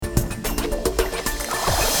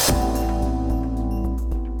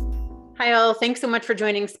Hi, all. Thanks so much for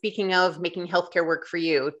joining. Speaking of making healthcare work for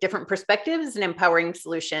you, different perspectives and empowering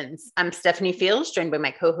solutions. I'm Stephanie Fields, joined by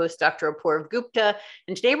my co-host, Dr. Apoorv Gupta.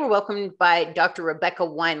 And today we're welcomed by Dr. Rebecca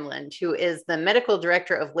Wineland, who is the Medical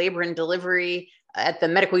Director of Labor and Delivery at the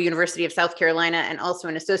Medical University of South Carolina, and also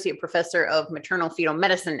an Associate Professor of Maternal Fetal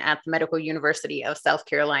Medicine at the Medical University of South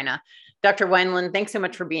Carolina. Dr. Wineland, thanks so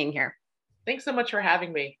much for being here. Thanks so much for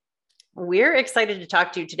having me. We're excited to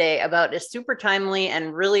talk to you today about a super timely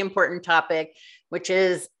and really important topic, which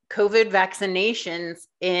is COVID vaccinations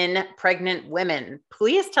in pregnant women.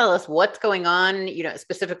 Please tell us what's going on,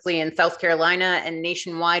 specifically in South Carolina and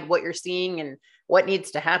nationwide, what you're seeing and what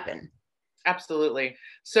needs to happen. Absolutely.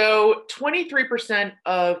 So 23%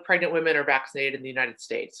 of pregnant women are vaccinated in the United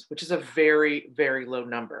States, which is a very, very low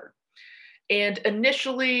number. And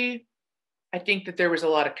initially, I think that there was a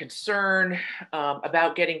lot of concern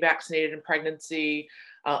about getting vaccinated in pregnancy,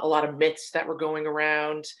 a lot of myths that were going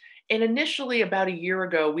around. And initially, about a year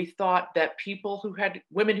ago, we thought that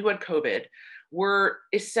women who had COVID were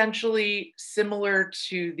essentially similar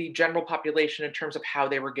to the general population in terms of how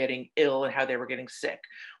they were getting ill and how they were getting sick.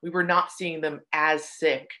 We were not seeing them as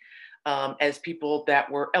sick as people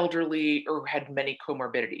that were elderly or had many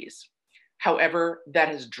comorbidities. However, that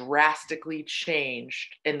has drastically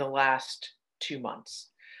changed in the last 2 months.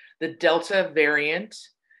 The Delta variant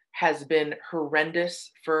has been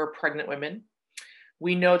horrendous for pregnant women.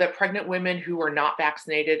 We know that pregnant women who are not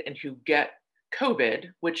vaccinated and who get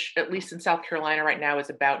COVID, which at least in South Carolina right now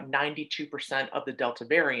is about 92% of the Delta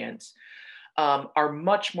variant, are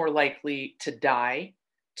much more likely to die,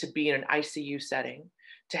 to be in an ICU setting,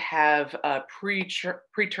 to have a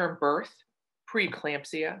preterm birth,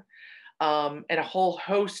 preeclampsia, and a whole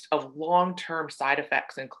host of long-term side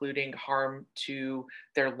effects, including harm to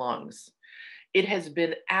their lungs. It has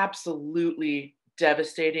been absolutely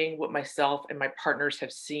devastating what myself and my partners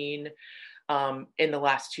have seen in the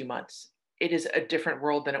last 2 months. It is a different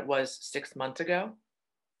world than it was 6 months ago.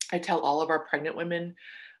 I tell all of our pregnant women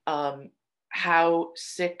how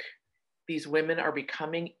sick these women are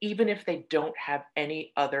becoming, even if they don't have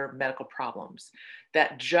any other medical problems,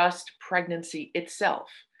 that just pregnancy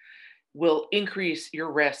itself will increase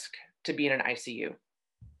your risk to be in an ICU.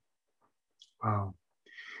 Wow.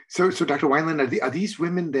 So Dr. Wineland, are these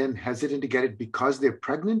women then hesitant to get it because they're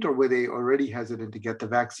pregnant, or were they already hesitant to get the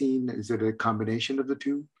vaccine? Is it a combination of the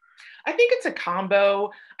two? I think it's a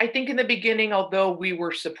combo. I think in the beginning, although we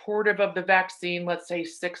were supportive of the vaccine, let's say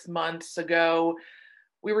 6 months ago,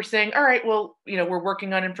 we were saying, all right, well, we're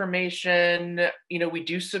working on information. We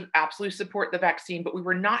do absolutely support the vaccine, but we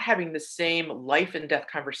were not having the same life and death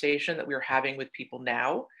conversation that we are having with people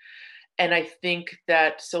now. And I think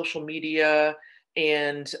that social media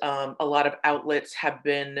and a lot of outlets have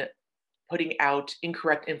been putting out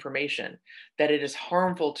incorrect information, that it is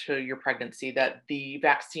harmful to your pregnancy, that the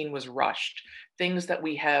vaccine was rushed, things that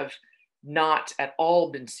we have not at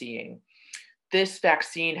all been seeing. This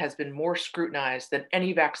vaccine has been more scrutinized than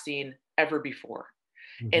any vaccine ever before.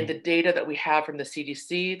 Mm-hmm. And the data that we have from the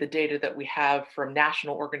CDC, the data that we have from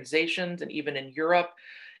national organizations, and even in Europe,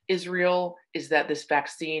 Israel, is that this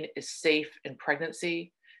vaccine is safe in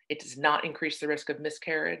pregnancy. It does not increase the risk of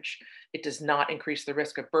miscarriage. It does not increase the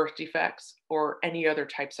risk of birth defects or any other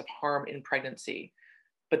types of harm in pregnancy.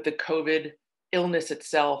 But the COVID illness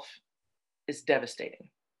itself is devastating.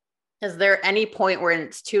 Is there any point where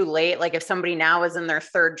it's too late? Like if somebody now is in their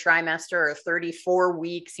third trimester or 34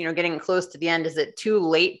 weeks, getting close to the end, is it too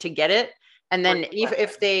late to get it? And then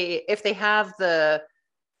if they get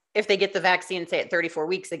the vaccine, say at 34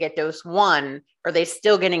 weeks, they get dose 1, are they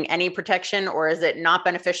still getting any protection, or is it not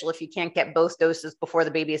beneficial if you can't get both doses before the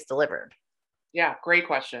baby is delivered? Yeah, great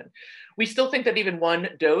question. We still think that even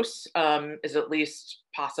 1 dose is at least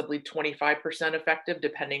possibly 25% effective,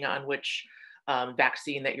 depending on which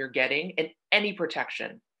vaccine that you're getting, and any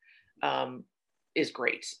protection is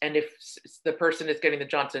great. And if the person is getting the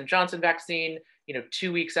Johnson & Johnson vaccine,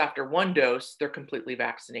 2 weeks after 1 dose, they're completely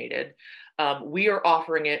vaccinated. We are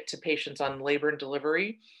offering it to patients on labor and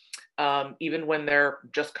delivery. Even when they're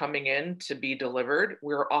just coming in to be delivered,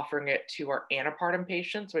 we're offering it to our antepartum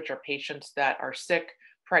patients, which are patients that are sick,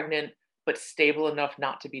 pregnant, but stable enough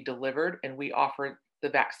not to be delivered. And we offer the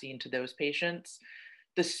vaccine to those patients.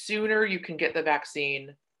 The sooner you can get the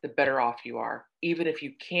vaccine, the better off you are, even if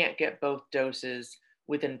you can't get both doses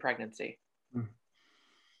within pregnancy.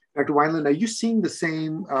 Dr. Wineland, are you seeing the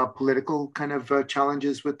same political kind of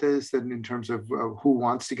challenges with this, and in terms of who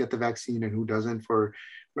wants to get the vaccine and who doesn't for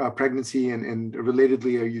pregnancy? And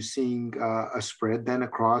relatedly, are you seeing a spread then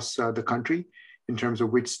across the country in terms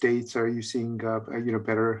of which states are you seeing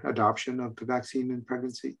better adoption of the vaccine in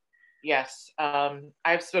pregnancy? Yes.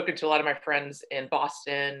 I've spoken to a lot of my friends in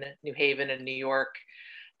Boston, New Haven, and New York,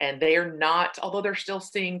 and they are not, although they're still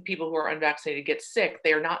seeing people who are unvaccinated get sick,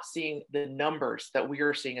 they are not seeing the numbers that we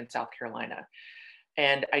are seeing in South Carolina.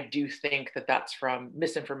 And I do think that that's from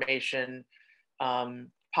misinformation,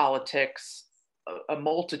 politics, a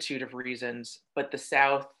multitude of reasons, but the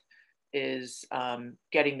South is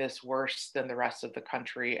getting this worse than the rest of the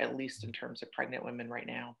country, at least in terms of pregnant women right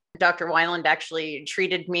now. Dr. Weiland actually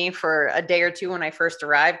treated me for a day or two when I first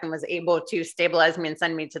arrived and was able to stabilize me and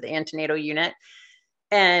send me to the antenatal unit.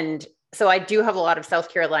 And so I do have a lot of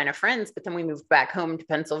South Carolina friends, but then we moved back home to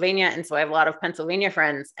Pennsylvania. And so I have a lot of Pennsylvania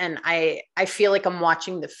friends. And I feel like I'm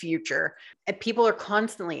watching the future. And people are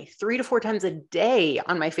constantly 3 to 4 times a day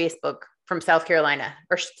on my Facebook from South Carolina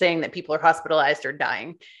are saying that people are hospitalized or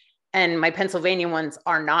dying. And my Pennsylvania ones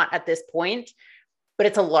are not at this point, but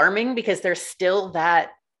it's alarming because there's still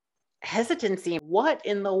that hesitancy. What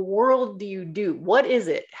in the world do you do? What is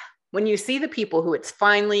it when you see the people who it's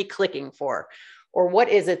finally clicking for? Or what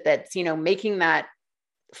is it that's, making that,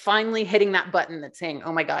 finally hitting that button that's saying,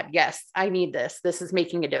 oh my God, yes, I need this. This is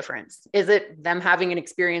making a difference. Is it them having an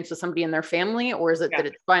experience with somebody in their family, or is it that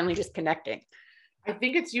it's finally just connecting? I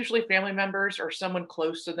think it's usually family members or someone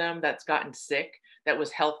close to them that's gotten sick, that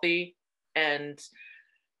was healthy. And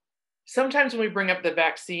sometimes when we bring up the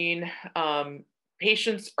vaccine,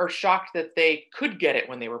 patients are shocked that they could get it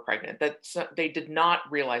when they were pregnant, that they did not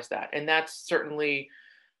realize that. And that's certainly,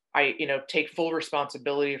 I take full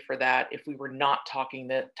responsibility for that. If we were not talking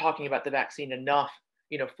about the vaccine enough,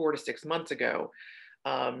 4 to 6 months ago,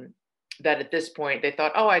 that at this point they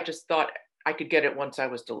thought, oh, I just thought I could get it once I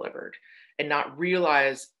was delivered, and not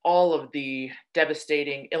realize all of the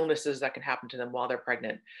devastating illnesses that can happen to them while they're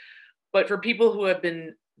pregnant. But for people who have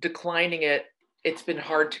been declining it, it's been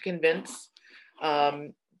hard to convince.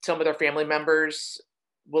 Some of their family members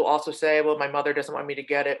will also say, well, my mother doesn't want me to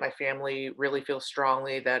get it. My family really feels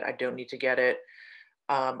strongly that I don't need to get it.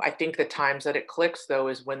 I think the times that it clicks, though,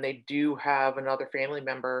 is when they do have another family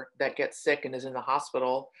member that gets sick and is in the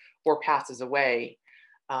hospital or passes away,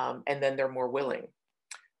 and then they're more willing.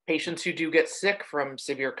 Patients who do get sick from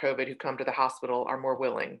severe COVID who come to the hospital are more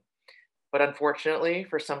willing. But unfortunately,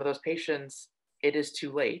 for some of those patients, it is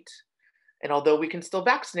too late. And although we can still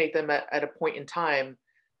vaccinate them at a point in time,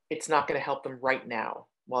 it's not going to help them right now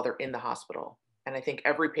while they're in the hospital. And I think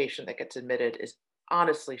every patient that gets admitted is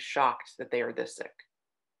honestly shocked that they are this sick.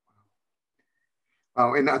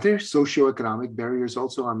 And are there socioeconomic barriers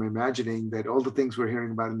also? I'm imagining that all the things we're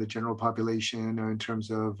hearing about in the general population in terms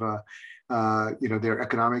of their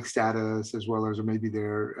economic status, as well as maybe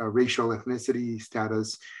their racial ethnicity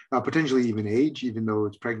status, potentially even age, even though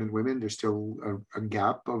it's pregnant women, there's still a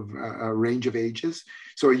gap of a range of ages.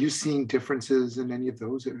 So are you seeing differences in any of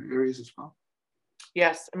those areas as well?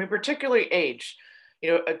 Yes, I mean, particularly age.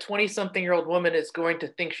 A 20-something-year-old woman is going to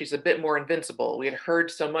think she's a bit more invincible. We had heard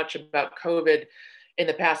so much about COVID in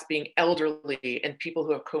the past being elderly and people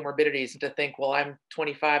who have comorbidities, and to think, well, I'm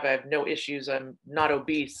 25, I have no issues, I'm not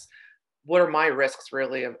obese. What are my risks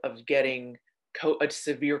really of getting a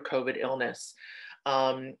severe COVID illness?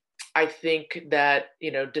 I think that,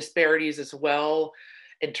 disparities as well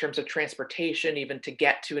in terms of transportation, even to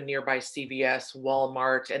get to a nearby CVS,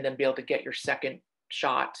 Walmart, and then be able to get your second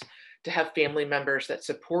shot, to have family members that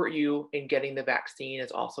support you in getting the vaccine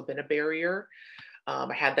has also been a barrier.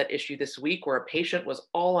 I had that issue this week where a patient was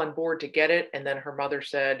all on board to get it, and then her mother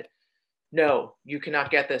said, no, you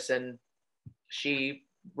cannot get this. And she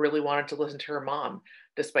really wanted to listen to her mom,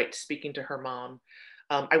 despite speaking to her mom.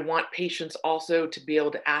 I want patients also to be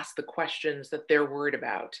able to ask the questions that they're worried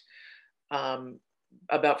about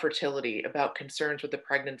fertility, about concerns with the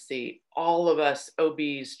pregnancy. All of us,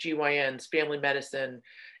 OBs, GYNs, family medicine,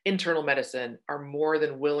 internal medicine, are more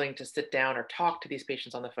than willing to sit down or talk to these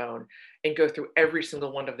patients on the phone and go through every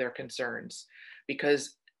single one of their concerns,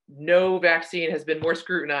 because no vaccine has been more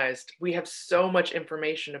scrutinized. We have so much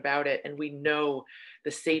information about it, and we know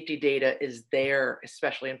the safety data is there,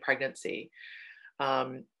 especially in pregnancy.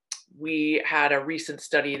 We had a recent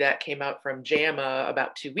study that came out from JAMA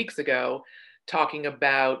about 2 weeks ago, talking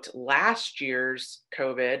about last year's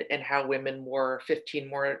COVID and how women were 15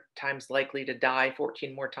 more times likely to die,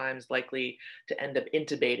 14 more times likely to end up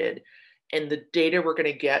intubated. And the data we're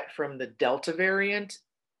going to get from the Delta variant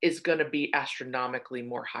is going to be astronomically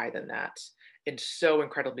more high than that, and so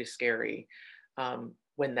incredibly scary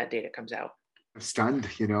when that data comes out. I'm stunned.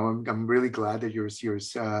 I'm really glad that you're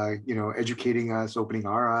educating us, opening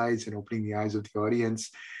our eyes and opening the eyes of the audience.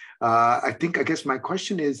 I guess my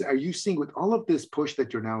question is, are you seeing with all of this push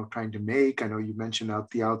that you're now trying to make, I know you mentioned at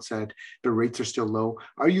the outset, the rates are still low.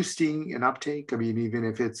 Are you seeing an uptake? I mean, even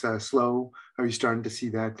if it's slow, are you starting to see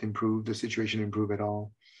that improve, the situation improve at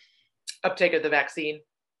all? Uptake of the vaccine?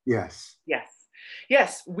 Yes.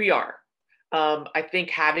 Yes, we are. I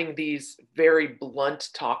think having these very blunt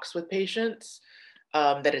talks with patients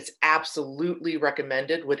that it's absolutely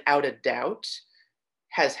recommended without a doubt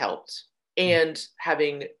has helped. And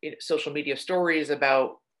having social media stories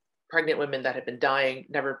about pregnant women that have been dying,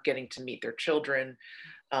 never getting to meet their children,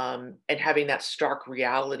 and having that stark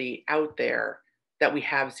reality out there that we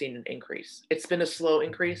have seen an increase. It's been a slow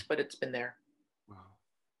increase, but it's been there. Wow.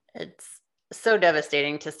 It's so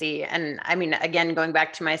devastating to see. And I mean, again, going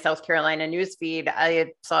back to my South Carolina newsfeed,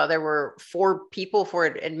 I saw there were 4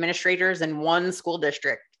 administrators in one school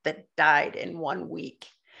district that died in 1 week.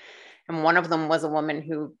 And one of them was a woman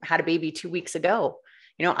who had a baby 2 weeks ago.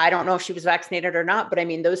 I don't know if she was vaccinated or not, but I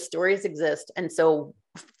mean, those stories exist. And so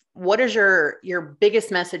what is your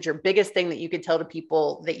biggest message or biggest thing that you could tell to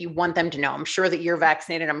people that you want them to know? I'm sure that you're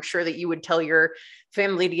vaccinated. I'm sure that you would tell your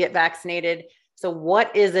family to get vaccinated. So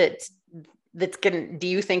what is it do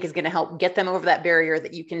you think is going to help get them over that barrier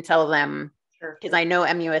that you can tell them? Sure. Because I know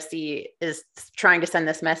MUSC is trying to send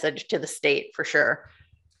this message to the state for sure.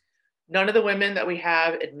 None of the women that we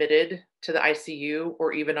have admitted to the ICU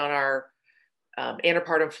or even on our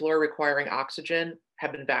antepartum floor requiring oxygen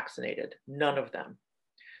have been vaccinated. None of them.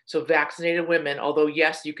 So vaccinated women, although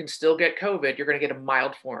yes, you can still get COVID, you're going to get a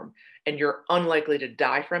mild form and you're unlikely to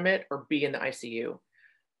die from it or be in the ICU.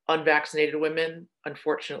 Unvaccinated women,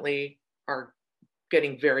 unfortunately, are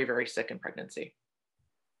getting very, very sick in pregnancy.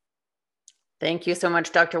 Thank you so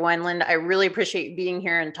much, Dr. Wineland. I really appreciate you being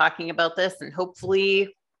here and talking about this, and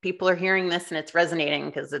hopefully people are hearing this and it's resonating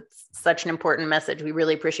because it's such an important message. We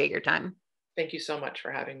really appreciate your time. Thank you so much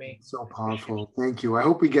for having me. So powerful. Thank you. I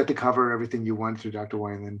hope we get to cover everything you want to, Dr.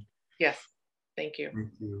 Wineland. Yes. Thank you.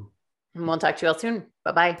 Thank you. And we'll talk to you all soon.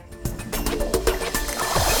 Bye-bye.